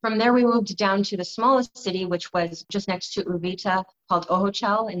From there, we moved down to the smallest city, which was just next to Uvita, called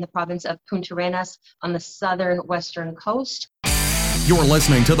Ojochal in the province of Punta Arenas on the southern western coast. You're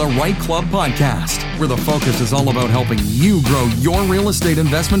listening to the Right Club Podcast, where the focus is all about helping you grow your real estate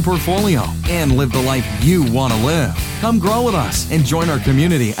investment portfolio and live the life you want to live. Come grow with us and join our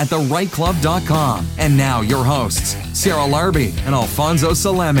community at therightclub.com. And now your hosts, Sarah Larby and Alfonso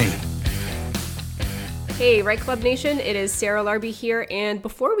Salemi. Hey, Right Club Nation, it is Sarah Larby here, and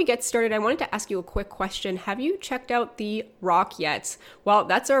before we get started, I wanted to ask you a quick question. Have you checked out the Rock yet? Well,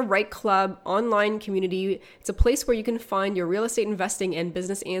 that's our Right Club online community. It's a place where you can find your real estate investing and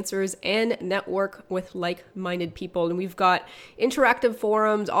business answers and network with like-minded people. And we've got interactive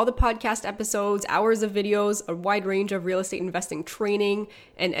forums, all the podcast episodes, hours of videos, a wide range of real estate investing training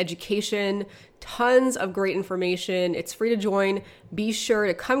and education, tons of great information. It's free to join. Be sure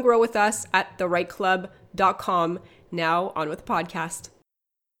to come grow with us at therightclub.com. Now on with the podcast.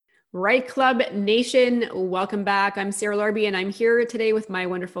 Right Club Nation, welcome back. I'm Sarah Larby and I'm here today with my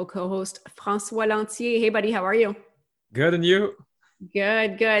wonderful co-host, Francois Lantier. Hey buddy, how are you? Good, and you?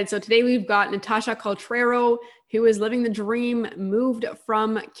 Good. So today we've got Natasha Coltrero, who is living the dream, moved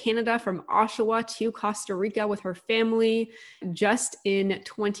from Canada, from Oshawa to Costa Rica with her family just in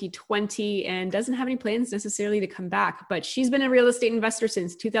 2020 and doesn't have any plans necessarily to come back. But she's been a real estate investor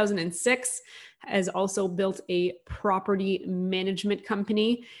since 2006, has also built a property management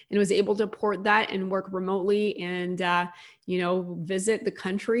company and was able to port that and work remotely and, visit the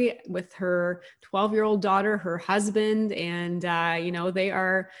country with her 12-year-old daughter, her husband, and,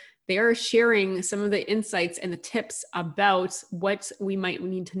 they are sharing some of the insights and the tips about what we might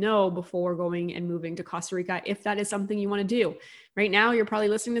need to know before going and moving to Costa Rica, if that is something you want to do. Right now, you're probably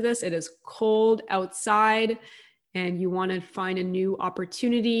listening to this. It is cold outside and you want to find a new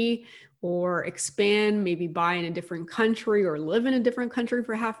opportunity or expand, maybe buy in a different country or live in a different country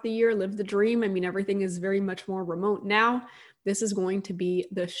for half the year, live the dream. I mean, everything is very much more remote now. This is going to be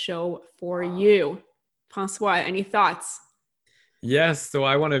the show for you. Francois, any thoughts? Yes, so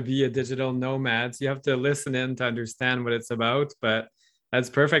I want to be a digital nomad. So you have to listen in to understand what it's about, but that's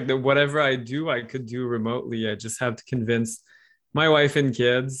perfect. That whatever I do, I could do remotely. I just have to convince my wife and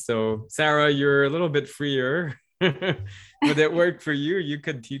kids. So Sarah, you're a little bit freer, but it worked for you. You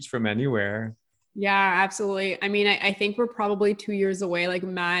could teach from anywhere. Yeah, absolutely. I mean, I think we're probably 2 years away. Like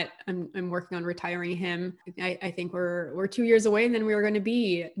Matt, I'm working on retiring him. I think we're 2 years away, and then we are going to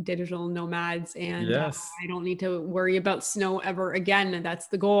be digital nomads. And yes. I don't need to worry about snow ever again. And that's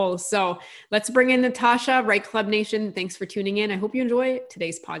the goal. So let's bring in Natasha, Right Club Nation. Thanks for tuning in. I hope you enjoy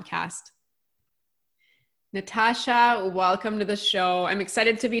today's podcast. Natasha, welcome to the show. I'm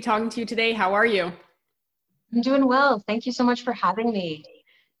excited to be talking to you today. How are you? I'm doing well. Thank you so much for having me.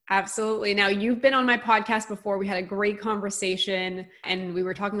 Absolutely. Now, you've been on my podcast before. We had a great conversation and we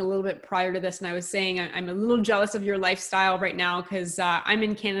were talking a little bit prior to this. And I was saying I'm a little jealous of your lifestyle right now because I'm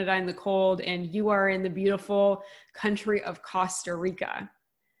in Canada in the cold and you are in the beautiful country of Costa Rica.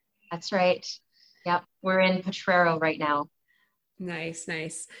 That's right. Yep. We're in Potrero right now. Nice.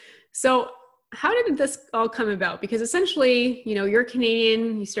 So how did this all come about? Because essentially, you're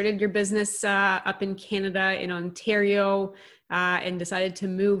Canadian. You started your business up in Canada, in Ontario, and decided to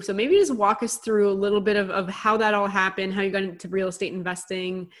move. So maybe just walk us through a little bit of how that all happened, how you got into real estate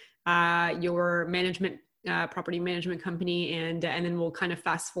investing, your management, property management company, and then we'll kind of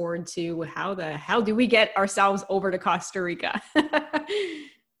fast forward to how the hell do we get ourselves over to Costa Rica?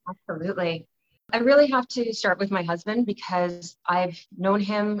 Absolutely. I really have to start with my husband because I've known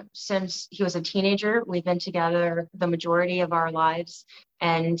him since he was a teenager. We've been together the majority of our lives.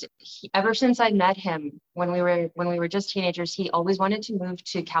 And ever since I met him when we were just teenagers, he always wanted to move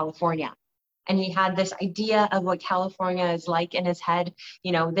to California. And he had this idea of what California is like in his head.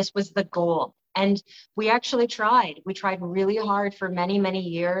 This was the goal. And we actually tried. We tried really hard for many, many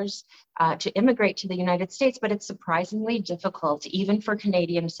years to immigrate to the United States, but it's surprisingly difficult, even for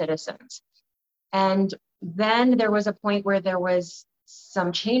Canadian citizens. And then there was a point where there were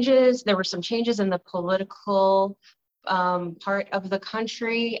some changes in the political part of the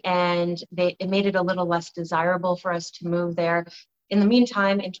country, and it made it a little less desirable for us to move there. In the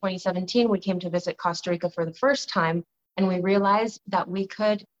meantime, in 2017, we came to visit Costa Rica for the first time, and we realized that we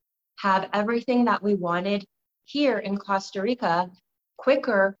could have everything that we wanted here in Costa Rica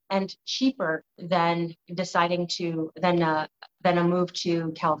quicker and cheaper than deciding than a move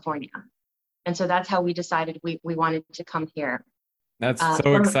to California. And so that's how we decided we wanted to come here. That's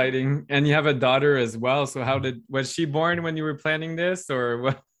so exciting. And you have a daughter as well. So was she born when you were planning this or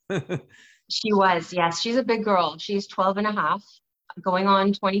what? She was, yes. She's a big girl. She's 12 and a half, going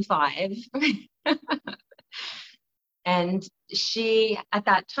on 25. And she, at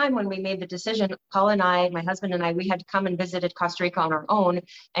that time when we made the decision, Paul and I, my husband and I, we had come and visited Costa Rica on our own,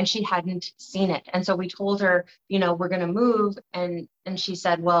 and she hadn't seen it. And so we told her, we're going to move. And she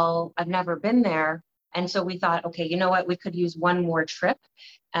said, well, I've never been there. And so we thought, okay, you know what, we could use one more trip.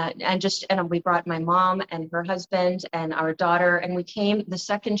 And we brought my mom and her husband and our daughter, and we came. The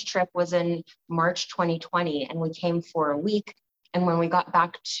second trip was in March 2020, and we came for a week. And when we got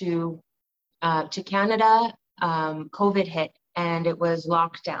back to Canada, COVID hit, and it was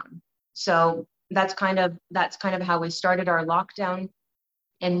lockdown. So that's kind of how we started our lockdown.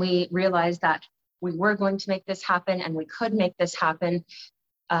 And we realized that we were going to make this happen, and we could make this happen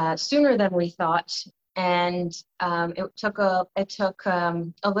sooner than we thought. And it took a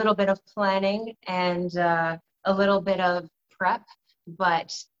little bit of planning and a little bit of prep,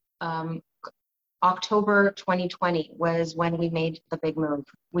 but October 2020 was when we made the big move.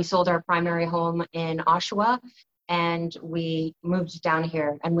 We sold our primary home in Oshawa, and we moved down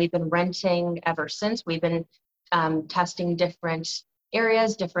here, and we've been renting ever since. We've been testing different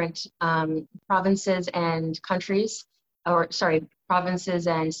areas, different provinces and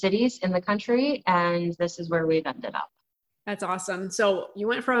cities in the country, and this is where we've ended up. That's awesome. So you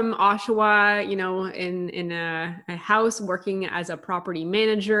went from Oshawa, in a house working as a property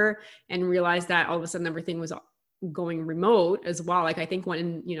manager, and realized that all of a sudden everything was going remote as well. Like, I think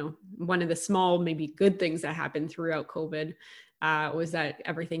one of the small, maybe good things that happened throughout COVID was that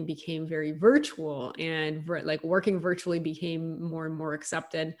everything became very virtual, and working virtually became more and more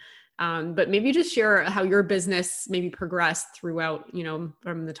accepted. But maybe just share how your business maybe progressed throughout,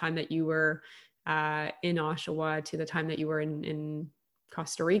 from the time that you were in Oshawa to the time that you were in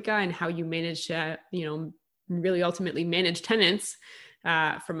Costa Rica, and how you managed to, really ultimately manage tenants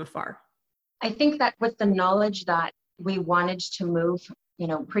from afar. I think that with the knowledge that we wanted to move,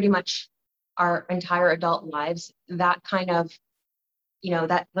 pretty much our entire adult lives, that kind of,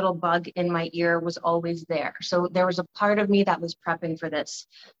 that little bug in my ear was always there. So there was a part of me that was prepping for this.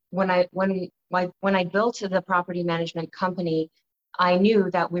 When I built the property management company, I knew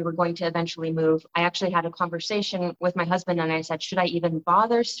that we were going to eventually move. I actually had a conversation with my husband, and I said, should I even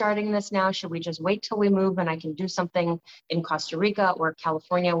bother starting this now? Should we just wait till we move and I can do something in Costa Rica or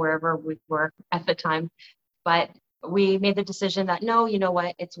California, wherever we were at the time? But we made the decision that no, you know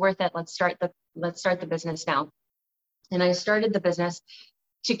what, it's worth it. Let's start the business now. And I started the business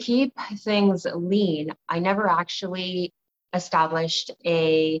to keep things lean. I never actually established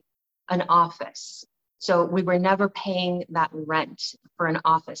an office. So we were never paying that rent for an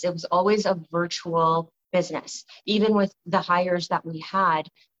office. It was always a virtual business. Even with the hires that we had,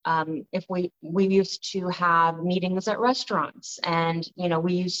 if we used to have meetings at restaurants, and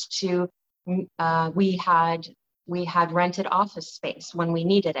we had rented office space when we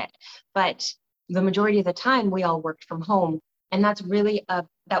needed it. But the majority of the time, we all worked from home, and that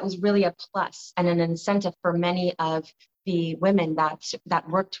was really a plus and an incentive for many of the women that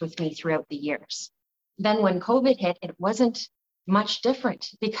worked with me throughout the years. Then when COVID hit, it wasn't much different,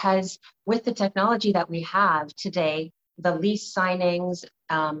 because with the technology that we have today, the lease signings,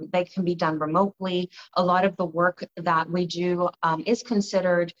 they can be done remotely. A lot of the work that we do is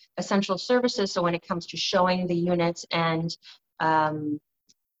considered essential services. So when it comes to showing the units and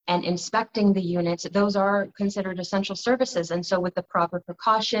inspecting the units, those are considered essential services. And so with the proper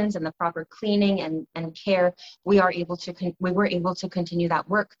precautions and the proper cleaning and care, we were able to continue that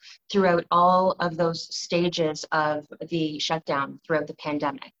work throughout all of those stages of the shutdown throughout the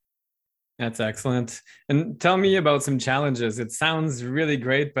pandemic. That's excellent. And tell me about some challenges. It sounds really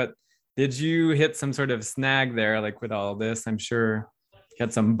great, but did you hit some sort of snag there, like with all this? I'm sure you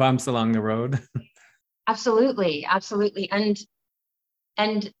had some bumps along the road. Absolutely.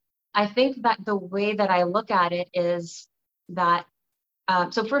 And I think that the way that I look at it is that,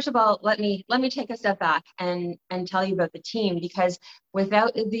 so first of all, let me take a step back and tell you about the team, because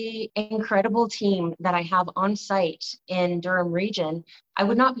without the incredible team that I have on site in Durham region, I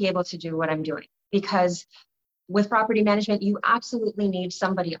would not be able to do what I'm doing. Because with property management, you absolutely need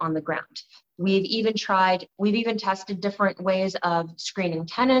somebody on the ground. We've even tested different ways of screening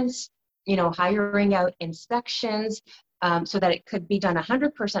tenants, hiring out inspections, so that it could be done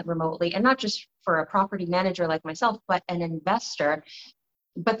 100% remotely, and not just for a property manager like myself, but an investor.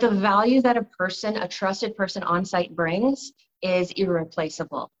 But the value that a trusted person on site brings is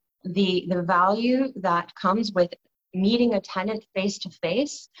irreplaceable. The value that comes with meeting a tenant face to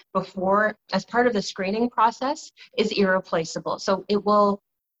face as part of the screening process is irreplaceable. So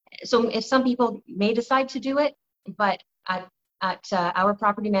if some people may decide to do it, but at our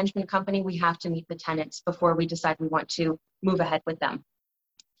property management company, we have to meet the tenants before we decide we want to move ahead with them.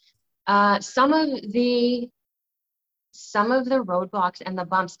 Some of the some of the roadblocks and the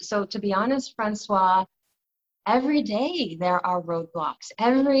bumps. So to be honest, Francois, every day there are roadblocks.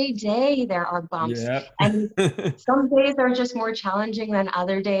 Every day there are bumps. Yeah. And some days are just more challenging than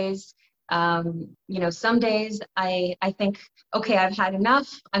other days. Some days I think, okay, I've had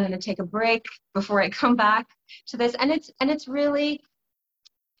enough. I'm going to take a break before I come back to this. And it's really,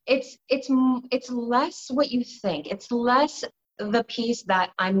 it's less what you think. It's less the piece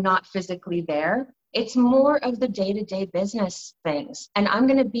that I'm not physically there. It's more of the day-to-day business things. And I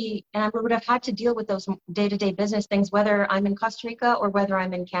would have had to deal with those day-to-day business things, whether I'm in Costa Rica or whether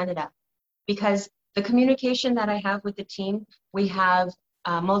I'm in Canada, because the communication that I have with the team, we have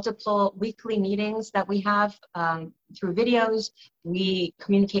multiple weekly meetings that we have through videos. We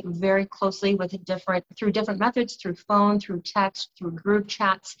communicate very closely with through different methods, through phone, through text, through group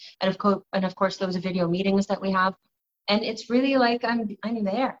chats, and of course those video meetings that we have. And it's really like I'm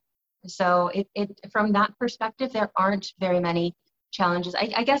there. So it from that perspective, there aren't very many challenges.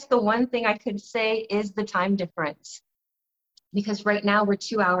 I guess the one thing I could say is the time difference, because right now we're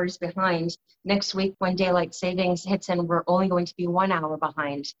 2 hours behind. Next week, when daylight savings hits in, we're only going to be 1 hour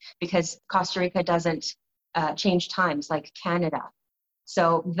behind because Costa Rica doesn't change times like Canada.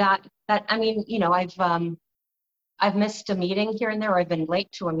 So I've missed a meeting here and there, or I've been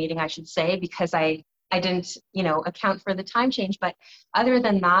late to a meeting, I should say, because I didn't, account for the time change. But other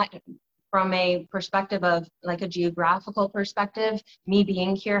than that, from a perspective of like a geographical perspective, me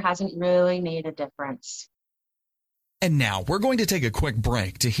being here hasn't really made a difference. And now we're going to take a quick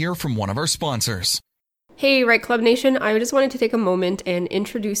break to hear from one of our sponsors. Hey, Right Club Nation, I just wanted to take a moment and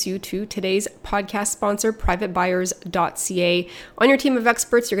introduce you to today's podcast sponsor, privatebuyers.ca. On your team of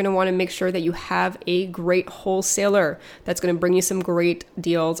experts, you're going to want to make sure that you have a great wholesaler that's going to bring you some great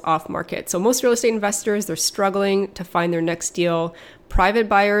deals off market. So most real estate investors, they're struggling to find their next deal. Private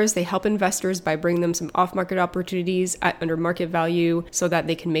buyers, they help investors by bringing them some off-market opportunities at under market value so that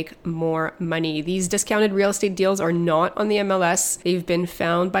they can make more money. These discounted real estate deals are not on the MLS. They've been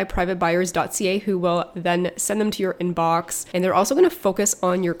found by privatebuyers.ca, who will then send them to your inbox. And they're also going to focus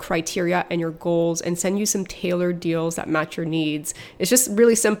on your criteria and your goals and send you some tailored deals that match your needs. It's just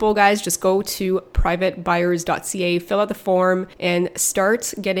really simple, guys. Just go to privatebuyers.ca, fill out the form, and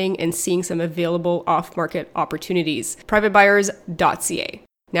start getting and seeing some available off-market opportunities. privatebuyers.ca.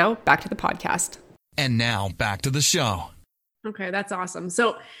 Now back to the podcast. And now back to the show. Okay, that's awesome.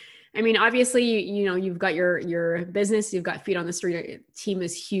 So, I mean, obviously, you've got your business, you've got feet on the street. Your team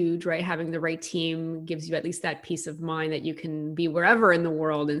is huge, right? Having the right team gives you at least that peace of mind that you can be wherever in the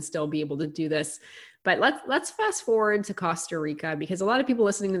world and still be able to do this. But let's fast forward to Costa Rica, because a lot of people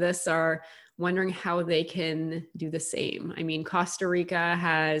listening to this are wondering how they can do the same. I mean, Costa Rica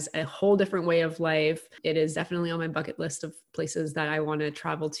has a whole different way of life. It is definitely on my bucket list of places that I want to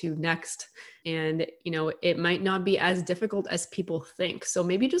travel to next. And, it might not be as difficult as people think. So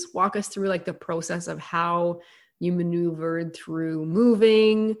maybe just walk us through like the process of how you maneuvered through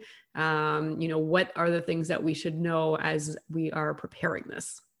moving. What are the things that we should know as we are preparing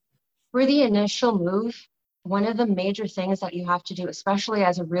this? For the initial move, one of the major things that you have to do, especially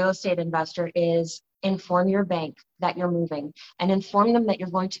as a real estate investor, is inform your bank that you're moving and inform them that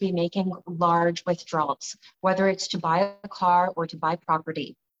you're going to be making large withdrawals, whether it's to buy a car or to buy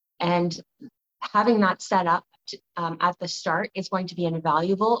property. And having that set up at the start is going to be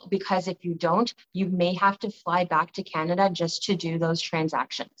invaluable, because if you don't, you may have to fly back to Canada just to do those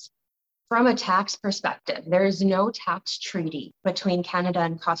transactions. From a tax perspective, there is no tax treaty between Canada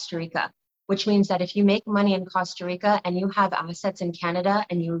and Costa Rica, which means that if you make money in Costa Rica and you have assets in Canada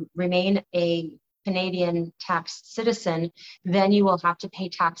and you remain a Canadian tax citizen, then you will have to pay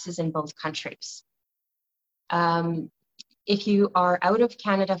taxes in both countries. If you are out of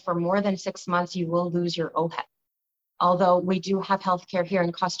Canada for more than 6 months, you will lose your OHEP. Although we do have healthcare here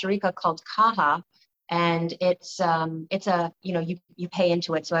in Costa Rica called CAHA, and it's you pay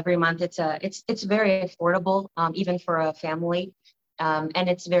into it. So every month it's very affordable, even for a family. And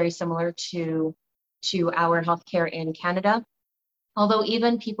it's very similar to our healthcare in Canada. Although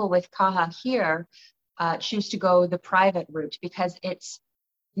even people with CAHA here choose to go the private route because it's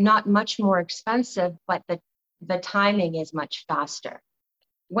not much more expensive, but the timing is much faster.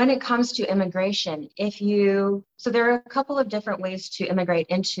 When it comes to immigration, so there are a couple of different ways to immigrate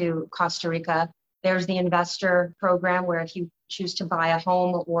into Costa Rica. There's the investor program, where if you choose to buy a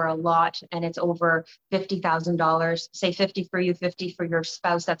home or a lot and it's over $50,000, say 50 for you, 50 for your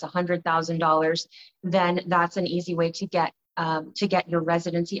spouse, that's $100,000. Then that's an easy way to get your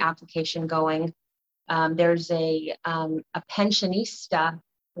residency application going. There's a pensionista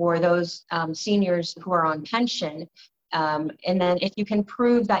for those seniors who are on pension. And then if you can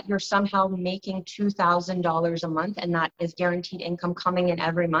prove that you're somehow making $2,000 a month and that is guaranteed income coming in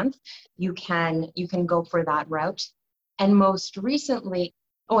every month, you can go for that route. And most recently,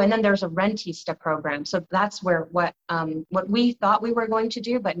 oh, and then there's a rentista program. So that's where what we thought we were going to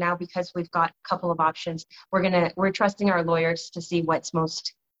do, but now because we've got a couple of options, we're trusting our lawyers to see what's going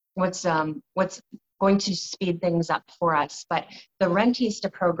to speed things up for us. But the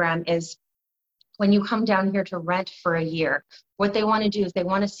rentista program is when you come down here to rent for a year, what they want to do is they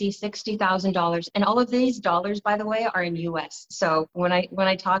want to see $60,000, and all of these dollars, by the way, are in US. So when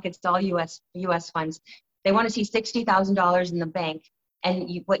I talk, it's all US funds. They want to see $60,000 in the bank.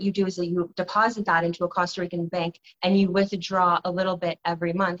 And what you do is that you deposit that into a Costa Rican bank and you withdraw a little bit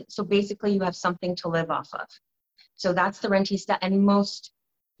every month. So basically you have something to live off of. So that's the rentista. And most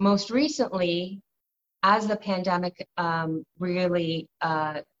recently, as the pandemic really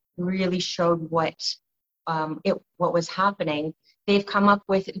showed what was happening, they've come up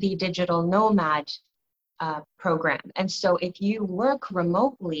with the digital nomad program. And so if you work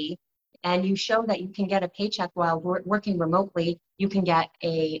remotely and you show that you can get a paycheck while working remotely, you can get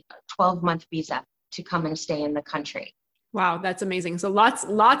a 12-month visa to come and stay in the country. Wow, that's amazing. So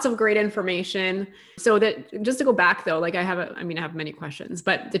lots of great information. So that just to go back though, like I have many questions,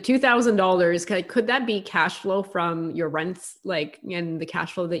 but the $2,000, could that be cash flow from your rents, like, and the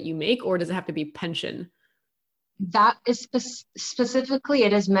cash flow that you make, or does it have to be pension? That is specifically,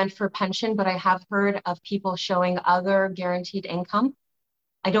 it is meant for pension, but I have heard of people showing other guaranteed income.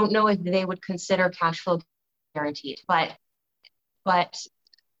 I don't know if they would consider cash flow guaranteed, but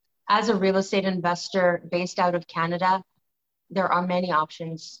as a real estate investor based out of Canada, there are many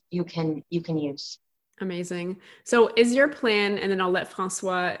options you can use. Amazing. So is your plan, and then I'll let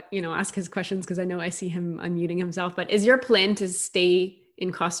Francois, ask his questions because I know I see him unmuting himself, but is your plan to stay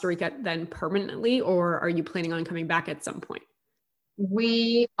in Costa Rica then permanently, or are you planning on coming back at some point?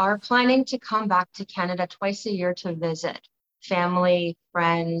 We are planning to come back to Canada twice a year to visit family,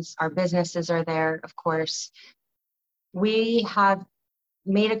 friends, our businesses are there, of course. We have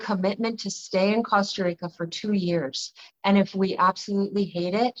made a commitment to stay in Costa Rica for 2 years. And if we absolutely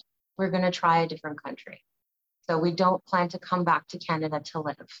hate it, we're going to try a different country. So we don't plan to come back to Canada to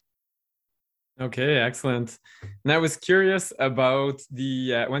live. Okay, excellent. And I was curious about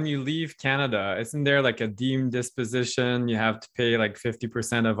the when you leave Canada, isn't there like a deemed disposition? You have to pay like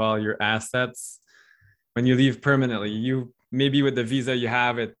 50% of all your assets when you leave permanently. You maybe with the visa you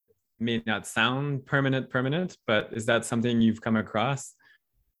have, it may not sound permanent, but is that something you've come across?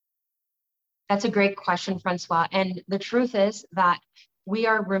 That's a great question, Francois. And the truth is that we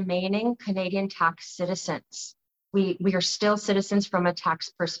are remaining Canadian tax citizens. We are still citizens from a tax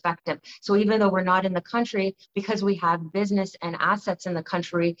perspective. So even though we're not in the country, because we have business and assets in the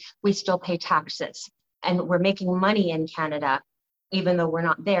country, we still pay taxes. And we're making money in Canada, even though we're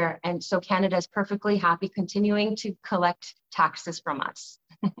not there. And so Canada is perfectly happy continuing to collect taxes from us.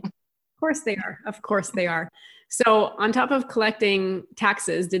 Of course they are. Of course they are. So on top of collecting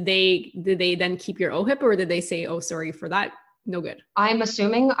taxes, did they then keep your OHIP, or did they say, oh, sorry for that? No good. I'm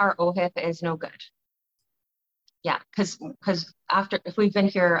assuming our OHIP is no good. Yeah, because if we've been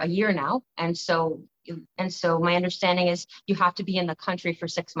here a year now, and so my understanding is you have to be in the country for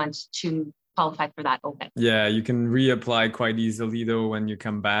 6 months to qualify for that OHIP. Yeah, you can reapply quite easily though when you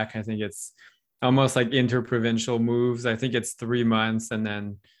come back. I think it's almost like interprovincial moves. I think it's 3 months and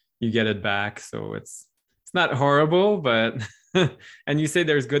then you get it back. So it's not horrible, but and you say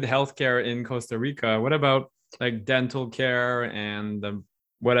there's good healthcare in Costa Rica. What about like dental care and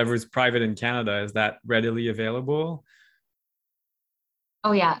whatever's private in Canada? Is that readily available?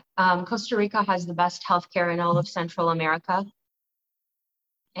 Oh yeah, Costa Rica has the best healthcare in all of Central America.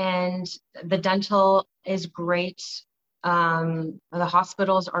 And the dental is great. The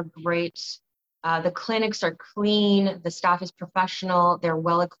hospitals are great. The clinics are clean. The staff is professional. They're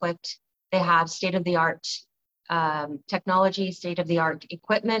well equipped. They have state-of-the-art technology, state-of-the-art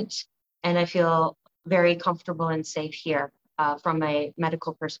equipment. And I feel very comfortable and safe here from a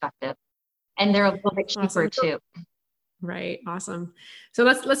medical perspective. And they're a little bit cheaper too. Right. Awesome. So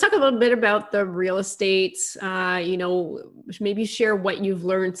let's talk a little bit about the real estate, maybe share what you've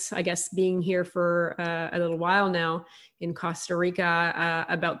learned, I guess, being here for a little while now in Costa Rica,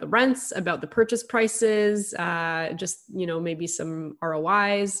 about the rents, about the purchase prices, maybe some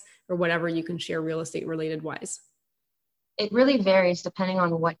ROIs or whatever you can share real estate related wise. It really varies depending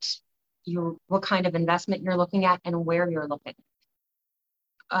on what kind of investment you're looking at and where you're looking.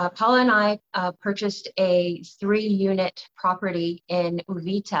 Paula and I purchased a 3-unit property in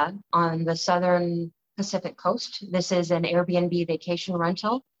Uvita on the southern Pacific coast. This is an Airbnb vacation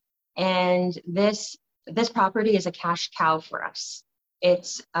rental. And this this property is a cash cow for us.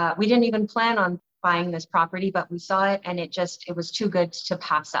 It's we didn't even plan on buying this property, but we saw it and it was too good to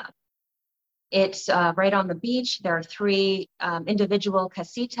pass up. It's right on the beach. There are 3 individual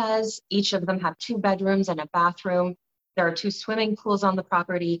casitas. Each of them have 2 bedrooms and a bathroom. There are 2 swimming pools on the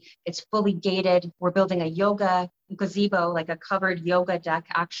property. It's fully gated. We're building a yoga gazebo, like a covered yoga deck,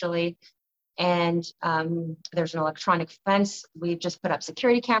 actually. And there's an electronic fence. We've just put up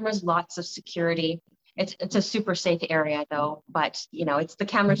security cameras, lots of security. It's a super safe area though, but it's the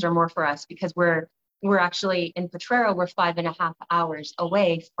cameras are more for us because we're actually in Potrero. We're 5.5 hours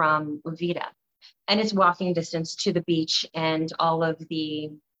away from Uvita, and it's walking distance to the beach and all of the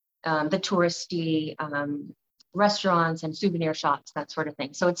touristy restaurants and souvenir shops, that sort of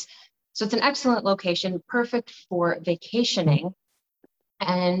thing. So it's an excellent location, perfect for vacationing.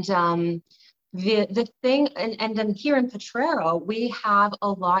 And the thing, and then here in Potrero, we have a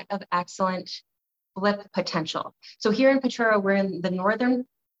lot of excellent flip potential. So here in Potrero, we're in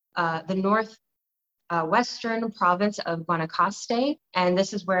the western province of Guanacaste, and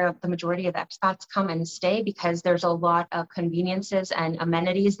this is where the majority of expats come and stay because there's a lot of conveniences and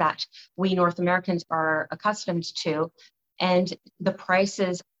amenities that we North Americans are accustomed to, and the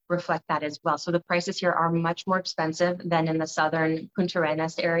prices reflect that as well. So the prices here are much more expensive than in the southern Punta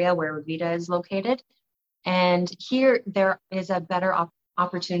Arenas area where Vita is located. And here there is a better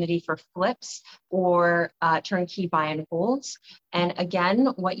opportunity for flips or turnkey buy and holds. And again,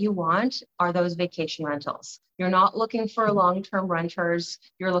 what you want are those vacation rentals. You're not looking for long-term renters.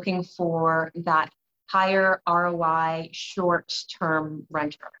 You're looking for that higher ROI short-term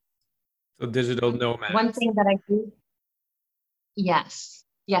renter. So digital nomads. One thing that I do, yes.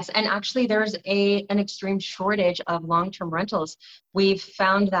 And actually there's an extreme shortage of long-term rentals. We've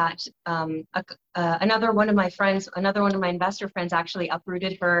found that another one of my investor friends actually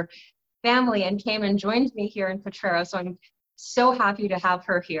uprooted her family and came and joined me here in Potrero. So I'm so happy to have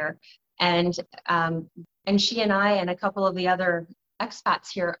her here. And she and I and a couple of the other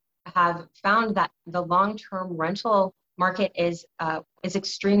expats here have found that the long-term rental market is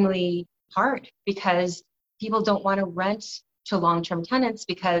extremely hard because people don't want to rent to long-term tenants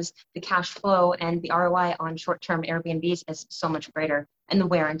because the cash flow and the ROI on short-term Airbnbs is so much greater, and the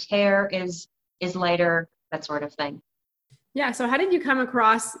wear and tear is lighter, that sort of thing. Yeah. So how did you come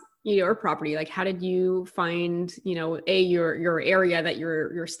across your property? Like, how did you find, your area that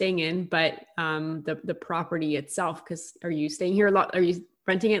you're staying in, but the property itself? Because are you staying here a lot? Are you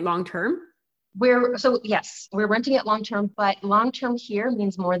renting it long-term? Yes, we're renting it long-term, but long-term here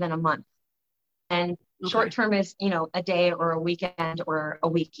means more than a month. And short-term is, a day or a weekend or a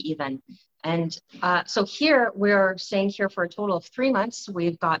week even. And so here we're staying here for a total of 3 months.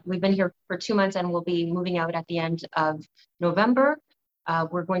 We've been here for 2 months and we'll be moving out at the end of November.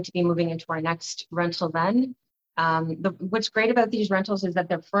 We're going to be moving into our next rental then. What's great about these rentals is that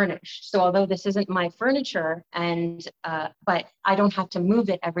they're furnished. So although this isn't my furniture, but I don't have to move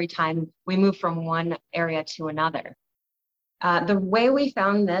it every time we move from one area to another. The way we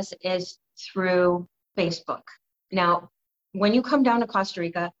found this is through Facebook. Now, when you come down to Costa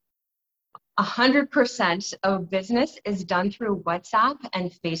Rica, 100% of business is done through WhatsApp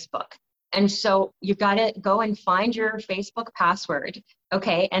and Facebook. And so you got to go and find your Facebook password,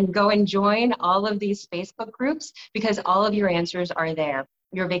 okay, and go and join all of these Facebook groups because all of your answers are there.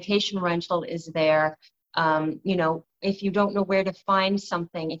 Your vacation rental is there. If you don't know where to find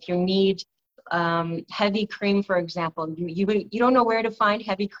something, if you need heavy cream, for example, you don't know where to find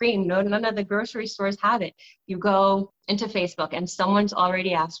heavy cream. None of the grocery stores have it. You go into Facebook and someone's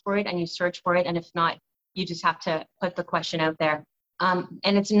already asked for it and you search for it. And if not, you just have to put the question out there. And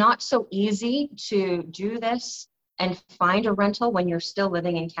it's not so easy to do this and find a rental when you're still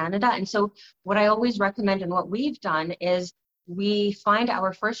living in Canada. And so what I always recommend and what we've done is we find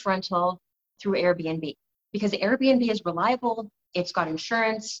our first rental through Airbnb because Airbnb is reliable. It's got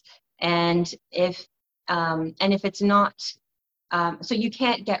insurance. And if it's not, so you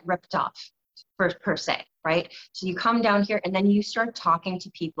can't get ripped off per se, right? So you come down here and then you start talking to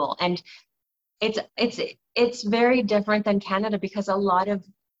people, and it's very different than Canada because a lot of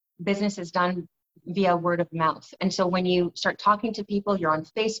business is done via word of mouth. And so when you start talking to people, you're on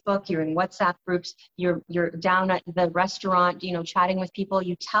Facebook, you're in WhatsApp groups, you're down at the restaurant, chatting with people,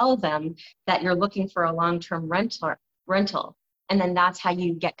 you tell them that you're looking for a long-term rental. And then that's how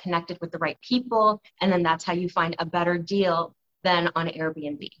you get connected with the right people. And then that's how you find a better deal than on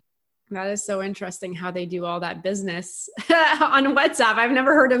Airbnb. That is so interesting how they do all that business on WhatsApp. I've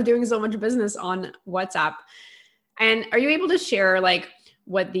never heard of doing so much business on WhatsApp. And are you able to share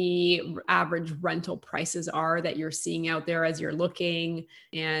what the average rental prices are that you're seeing out there as you're looking,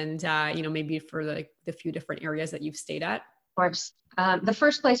 and maybe for the few different areas that you've stayed at? Of course. The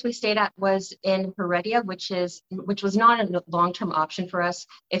first place we stayed at was in Heredia, which was not a long-term option for us.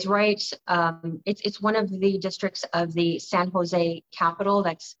 It's right. It's one of the districts of the San Jose capital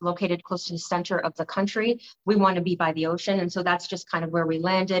that's located close to the center of the country. We want to be by the ocean, and so that's just kind of where we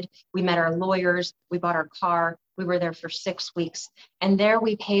landed. We met our lawyers. We bought our car. We were there for 6 weeks, and there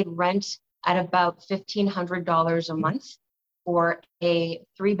we paid rent at about $1,500 a month for a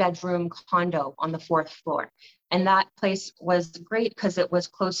 3-bedroom condo on the 4th floor. And that place was great because it was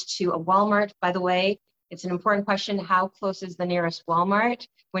close to a Walmart. By the way, it's an important question. How close is the nearest Walmart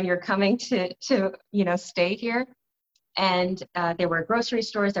when you're coming to stay here? And there were grocery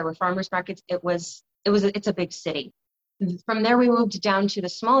stores, there were farmers markets. It's a big city. From there, we moved down to the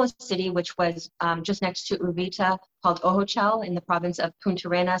smallest city, which was just next to Uvita, called Ojochal in the province of Punta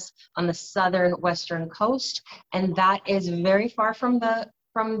Arenas on the southern western coast. And that is very far from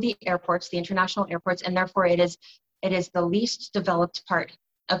the airports, the international airports, and therefore it is the least developed part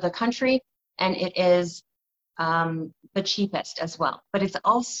of the country, and it is the cheapest as well. But it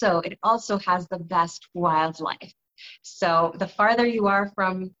also has the best wildlife. So the farther you are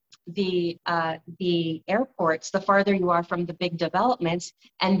from the airports, the farther you are from the big developments,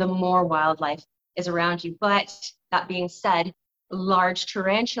 and the more wildlife is around you. But that being said, large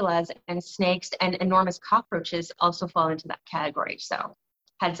tarantulas and snakes and enormous cockroaches also fall into that category. So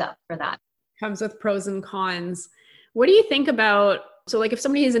heads up for that. Comes with pros and cons. What do you think about, so like if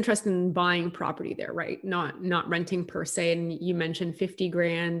somebody is interested in buying property there, right? Not renting per se. And you mentioned 50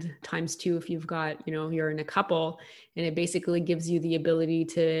 grand times 2 if you've got, you're in a couple, and it basically gives you the ability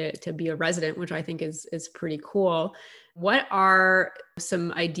to be a resident, which I think is pretty cool. What are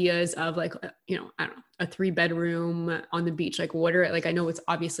some ideas of I don't know, a 3-bedroom on the beach? Like what are, I know it's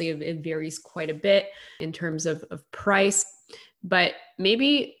obviously, it varies quite a bit in terms of price, but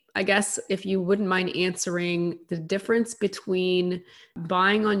maybe, I guess, if you wouldn't mind answering the difference between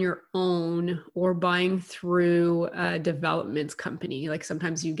buying on your own or buying through a development company. Like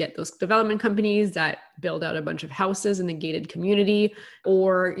sometimes you get those development companies that build out a bunch of houses in a gated community,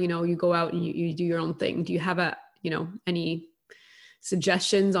 or, you go out and you do your own thing. Do you have any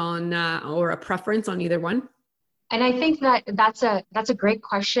suggestions on or a preference on either one? And I think that's a great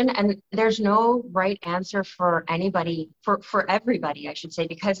question. And there's no right answer for anybody, for everybody, I should say,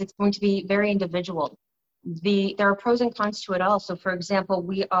 because it's going to be very individual. There are pros and cons to it all. So for example,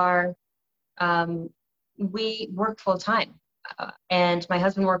 we work full time, and my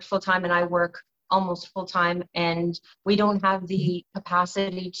husband works full time and I work almost full time, and we don't have the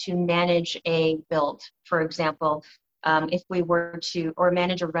capacity to manage a build, for example, if we were to, or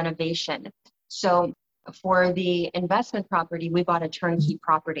manage a renovation. So for the investment property, we bought a turnkey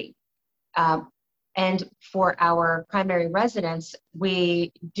property. And for our primary residence,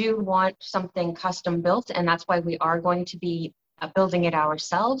 we do want something custom built, and that's why we are going to be building it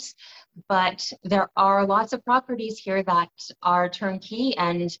ourselves. But there are lots of properties here that are turnkey,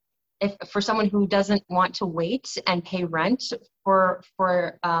 and if for someone who doesn't want to wait and pay rent for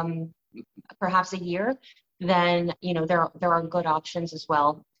perhaps a year, then there are good options as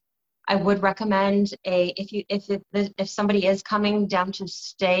well. I would recommend if somebody is coming down to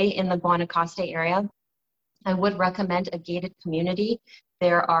stay in the Guanacaste area, I would recommend a gated community.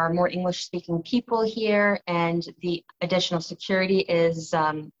 There are more English-speaking people here, and the additional security is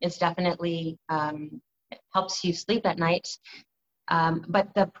definitely helps you sleep at night.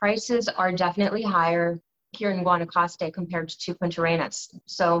 But the prices are definitely higher here in Guanacaste compared to Punta Arenas.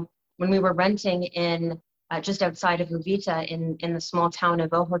 So when we were renting in just outside of Uvita in the small town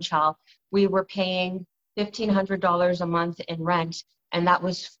of Ojochal, we were paying $1,500 a month in rent, and that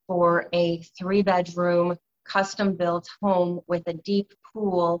was for a 3-bedroom custom-built home with a deep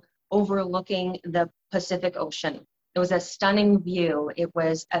pool overlooking the Pacific Ocean. It was a stunning view. It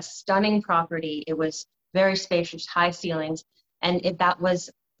was a stunning property. It was very spacious, high ceilings, and that was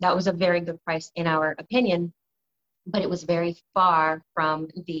a very good price in our opinion, but it was very far from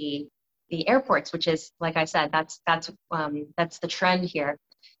the airports, which is, like I said, that's the trend here.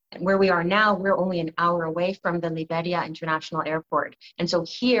 And where we are now, we're only an hour away from the Liberia International Airport. And so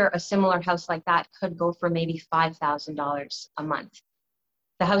here, a similar house like that could go for maybe $5,000 a month.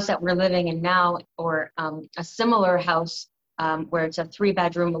 The house that we're living in now, or a similar house where it's a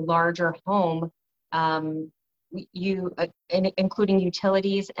 3-bedroom, larger home, including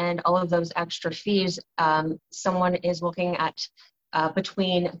utilities and all of those extra fees, someone is looking at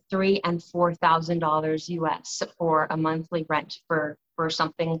between $3,000 and $4,000 US for a monthly rent for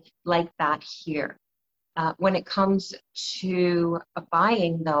something like that here. When it comes to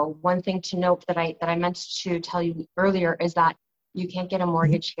buying, though, one thing to note that I meant to tell you earlier is that you can't get a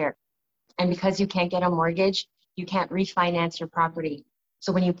mortgage here. And because you can't get a mortgage, you can't refinance your property.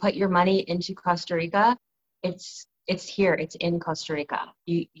 So when you put your money into Costa Rica, it's here, it's in Costa Rica.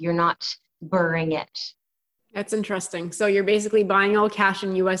 You're not burring it. That's interesting. So you're basically buying all cash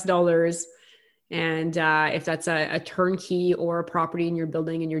in US dollars. And if that's a turnkey or a property in your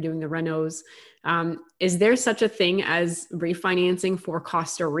building and you're doing the renos, is there such a thing as refinancing for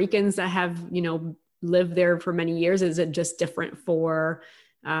Costa Ricans that have, lived there for many years? Is it just different for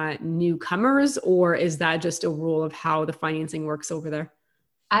newcomers, or is that just a rule of how the financing works over there?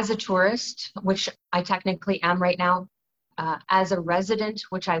 As a tourist, which I technically am right now, as a resident,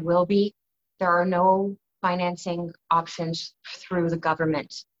 which I will be, there are no financing options through the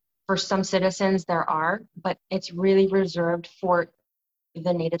government. For some citizens, there are, but it's really reserved for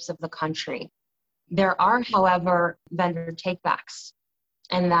the natives of the country. There are, however, vendor takebacks,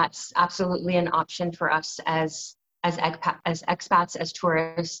 and that's absolutely an option for us as expats, as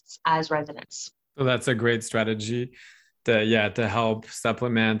tourists, as residents. So that's a great strategy to help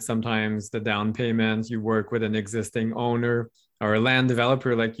supplement sometimes the down payment. You work with an existing owner or a land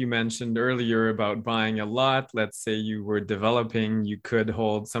developer, like you mentioned earlier about buying a lot. Let's say you were developing, you could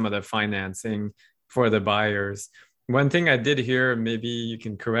hold some of the financing for the buyers. One thing I did hear, maybe you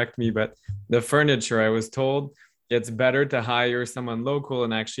can correct me, but the furniture, I was told it's better to hire someone local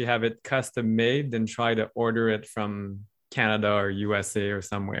and actually have it custom made than try to order it from Canada or USA or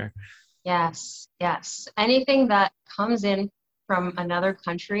somewhere. Yes. Anything that comes in from another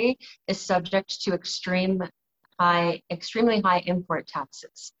country is subject to extremely high import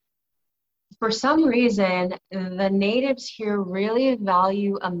taxes. For some reason, the natives here really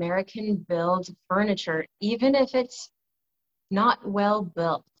value American built furniture, even if it's not well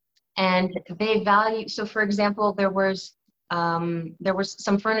built. And they value, so for example, there was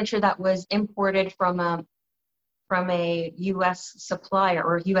some furniture that was imported from a US supplier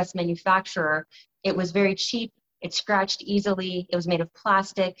or US manufacturer. It was very cheap, it scratched easily, it was made of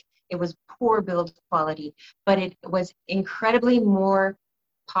plastic, it was poor build quality, but it was incredibly more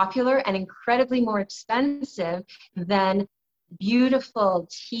popular and incredibly more expensive than beautiful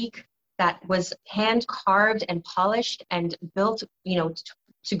teak that was hand carved and polished and built,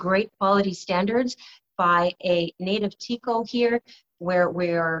 to great quality standards by a native Tico here, where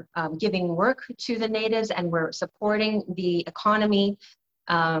we're giving work to the natives and we're supporting the economy.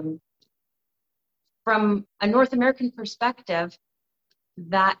 From a North American perspective,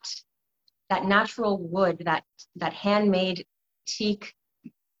 that natural wood, that handmade teak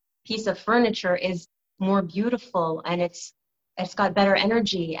piece of furniture is more beautiful, and it's got better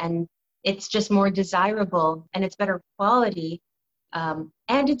energy, and it's just more desirable, and it's better quality,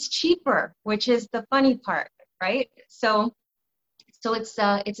 and it's cheaper, which is the funny part, right? So it's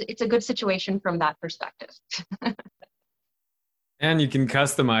a good situation from that perspective. And you can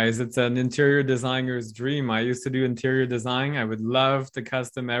customize. It's an interior designer's dream. I used to do interior design. I would love to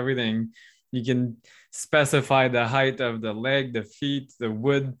custom everything. You can specify the height of the leg, the feet, the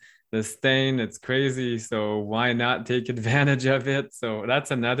wood, the stain. It's crazy. So why not take advantage of it? So that's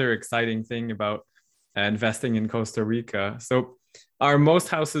another exciting thing about investing in Costa Rica. So are most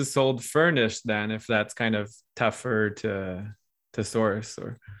houses sold furnished then, if that's kind of tougher to source?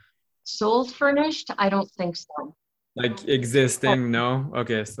 Or sold furnished? I don't think so. Like existing, no?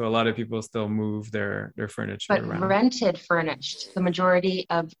 Okay, so a lot of people still move their furniture but around. Rented furnished. The majority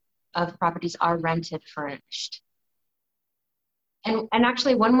of properties are rented furnished. And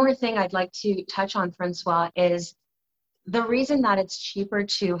actually, one more thing I'd like to touch on, Francois, is the reason that it's cheaper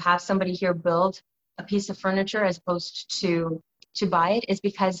to have somebody here build a piece of furniture as opposed to buy it is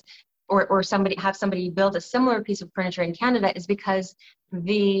because, or have somebody build a similar piece of furniture in Canada, is because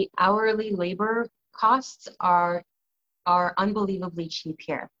the hourly labor costs are unbelievably cheap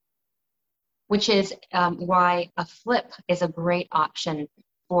here, which is why a flip is a great option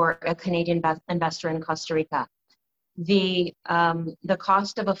for a Canadian investor in Costa Rica. The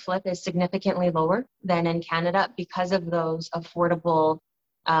cost of a flip is significantly lower than in Canada because of those affordable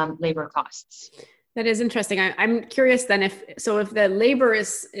labor costs. That is interesting. I'm curious then if the labor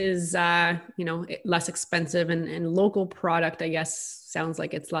is less expensive and local product, I guess, sounds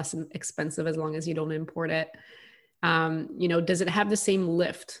like it's less expensive as long as you don't import it. Does it have the same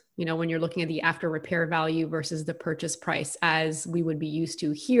lift, when you're looking at the after repair value versus the purchase price as we would be used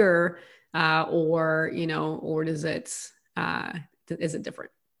to here, or is it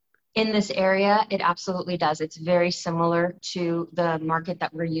different? In this area, it absolutely does. It's very similar to the market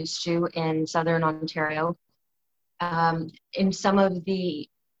that we're used to in Southern Ontario. In some of the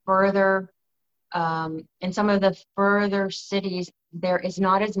further in some of the further cities, there is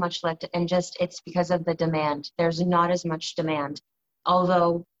not as much lift, and just it's because of the demand. There's not as much demand.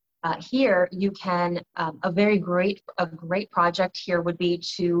 Although here you can, a great project here would be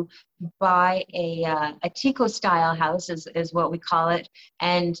to buy a Tico style house, is what we call it,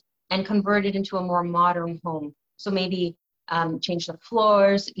 and convert it into a more modern home. So maybe change the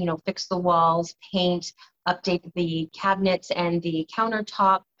floors, fix the walls, paint, update the cabinets and the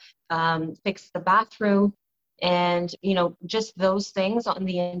countertop, fix the bathroom, and just those things on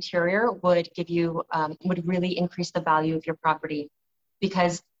the interior would give you would really increase the value of your property,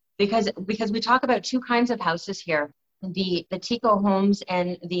 because we talk about two kinds of houses here, the Tico homes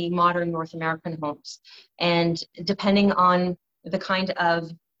and the modern North American homes, and depending on the kind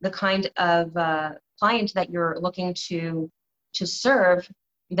of client that you're looking to serve,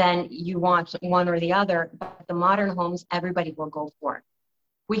 then you want one or the other. But the modern homes, everybody will go for.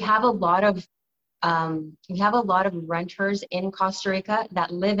 We have a lot of renters in Costa Rica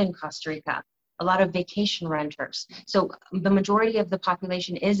that live in Costa Rica, a lot of vacation renters. So the majority of the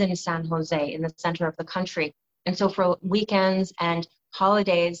population is in San Jose, in the center of the country. And so for weekends and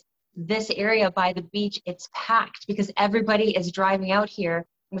holidays, this area by the beach, it's packed because everybody is driving out here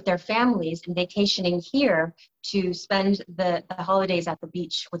with their families and vacationing here to spend the holidays at the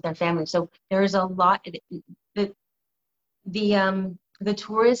beach with their families. So there's a lot. The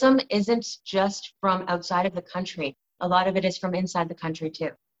tourism isn't just from outside of the country. A lot of it is from inside the country too.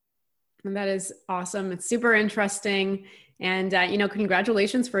 And that is awesome. It's super interesting. And,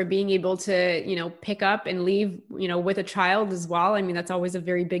 congratulations for being able to, pick up and leave, with a child as well. I mean, that's always a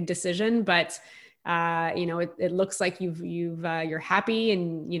very big decision, but, it looks like you're happy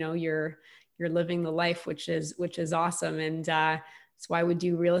and, you're living the life, which is awesome. And, that's why we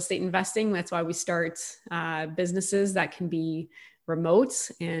do real estate investing. That's why we start, businesses that can be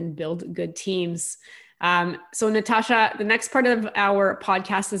remote and build good teams. So Natasha, the next part of our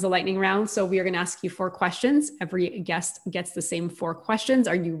podcast is a lightning round. So we are going to ask you 4 questions. Every guest gets the same 4 questions.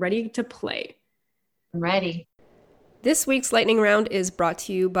 Are you ready to play? I'm ready. This week's lightning round is brought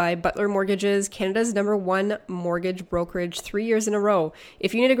to you by Butler Mortgages, Canada's #1 mortgage brokerage 3 years in a row.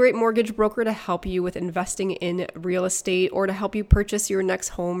 If you need a great mortgage broker to help you with investing in real estate or to help you purchase your next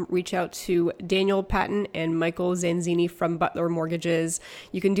home, reach out to Daniel Patton and Michael Zanzini from Butler Mortgages.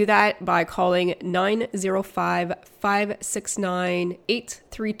 You can do that by calling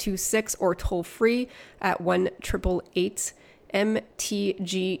 905-569-8326 or toll free at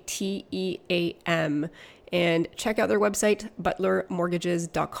 1-888-MTGTEAM. And check out their website,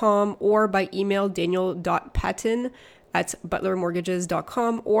 butlermortgages.com, or by email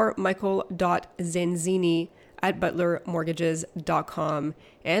daniel.patton@butlermortgages.com or michael.zanzini@butlermortgages.com.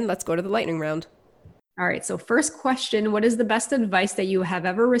 And let's go to the lightning round. All right. So first question, what is the best advice that you have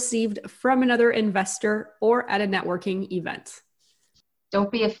ever received from another investor or at a networking event? Don't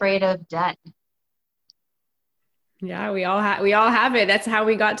be afraid of debt. Yeah, we all have it. That's how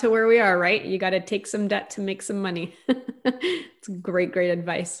we got to where we are, right? You got to take some debt to make some money. It's great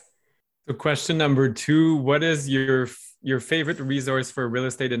advice. So question number 2, what is your favorite resource for real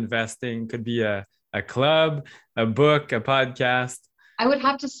estate investing? Could be a club, a book, a podcast. I would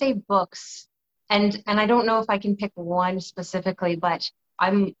have to say books. And I don't know if I can pick one specifically, but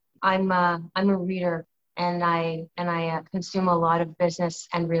I'm a reader, and I consume a lot of business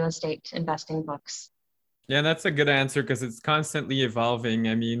and real estate investing books. Yeah, that's a good answer because it's constantly evolving.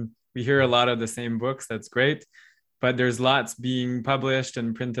 I mean, we hear a lot of the same books. That's great. But there's lots being published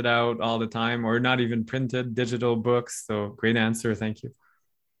and printed out all the time, or not even printed, digital books. So great answer. Thank you.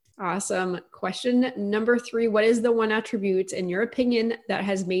 Awesome. Question number 3, what is the one attribute, in your opinion, that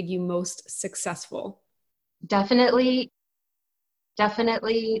has made you most successful? Definitely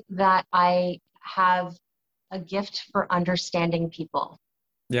that I have a gift for understanding people.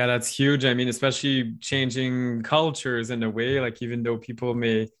 Yeah, that's huge. I mean, especially changing cultures in a way, like even though people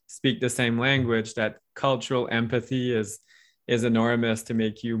may speak the same language, that cultural empathy is enormous to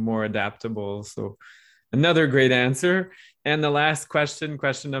make you more adaptable. So another great answer. And the last question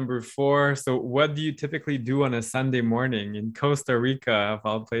number 4. So what do you typically do on a Sunday morning in Costa Rica, of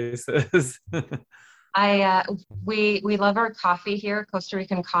all places? We love our coffee here. Costa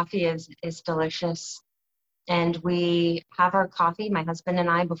Rican coffee is delicious. And we have our coffee, my husband and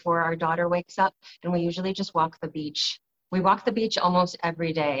I, before our daughter wakes up, and we usually just walk the beach. We walk the beach almost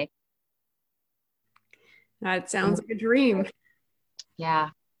every day. That sounds like a dream. Yeah.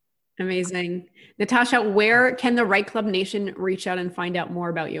 Amazing. Natasha, where can the Right Club Nation reach out and find out more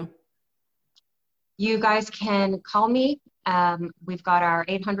about you? You guys can call me. We've got our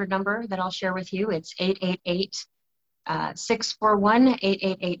 800 number that I'll share with you. It's 888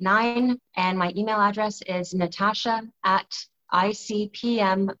 641-8889. And my email address is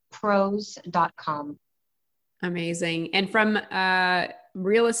natasha@icpmpros.com. Amazing. And from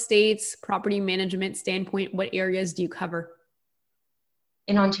real estate, property management standpoint, what areas do you cover?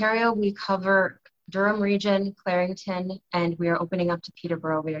 In Ontario, we cover Durham region, Clarington, and we are opening up to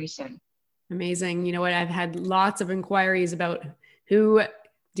Peterborough very soon. Amazing. You know what? I've had lots of inquiries about who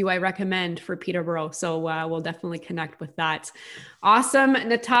do I recommend for Peterborough. So we'll definitely connect with that. Awesome.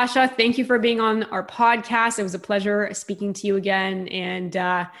 Natasha, thank you for being on our podcast. It was a pleasure speaking to you again. And,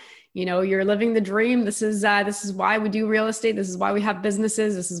 you're living the dream. This is why we do real estate. This is why we have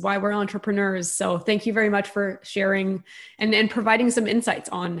businesses. This is why we're entrepreneurs. So thank you very much for sharing and providing some insights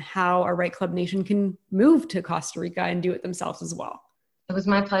on how our Right Club Nation can move to Costa Rica and do it themselves as well. It was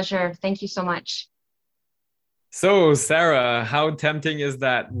my pleasure. Thank you so much. So, Sarah, how tempting is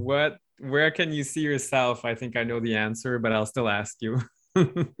that? Where can you see yourself? I think I know the answer, but I'll still ask you.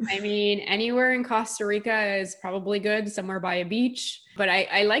 I mean, anywhere in Costa Rica is probably good, somewhere by a beach. But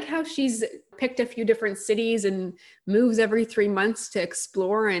I like how she's picked a few different cities and moves every 3 months to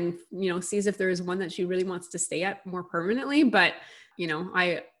explore and, sees if there's one that she really wants to stay at more permanently. But,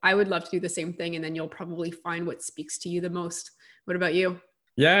 I would love to do the same thing. And then you'll probably find what speaks to you the most. What about you?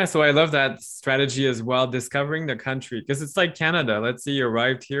 Yeah, so I love that strategy as well, discovering the country, because it's like Canada. Let's say you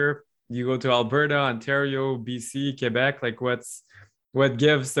arrived here, you go to Alberta, Ontario, BC, Quebec, like what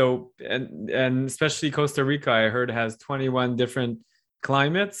gives. So and especially Costa Rica, I heard has 21 different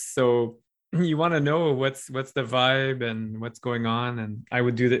climates. So you want to know what's the vibe and what's going on, and I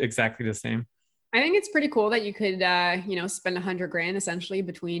would do exactly the same. I think it's pretty cool that you could, spend $100,000 essentially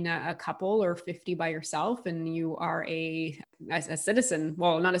between a couple or 50 by yourself, and you are a citizen.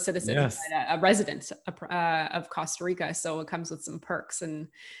 Well, not a citizen, yes, but a resident of Costa Rica. So it comes with some perks, and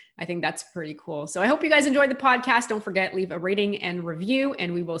I think that's pretty cool. So I hope you guys enjoyed the podcast. Don't forget, leave a rating and review,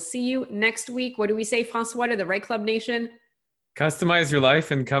 and we will see you next week. What do we say, Francois, to the Right Club Nation? Customize your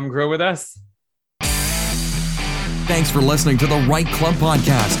life and come grow with us. Thanks for listening to the Right Club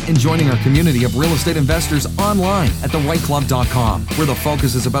Podcast and joining our community of real estate investors online at therightclub.com, where the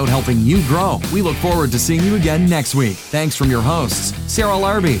focus is about helping you grow. We look forward to seeing you again next week. Thanks from your hosts, Sarah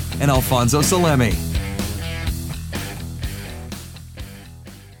Larby and Alfonso Salemi.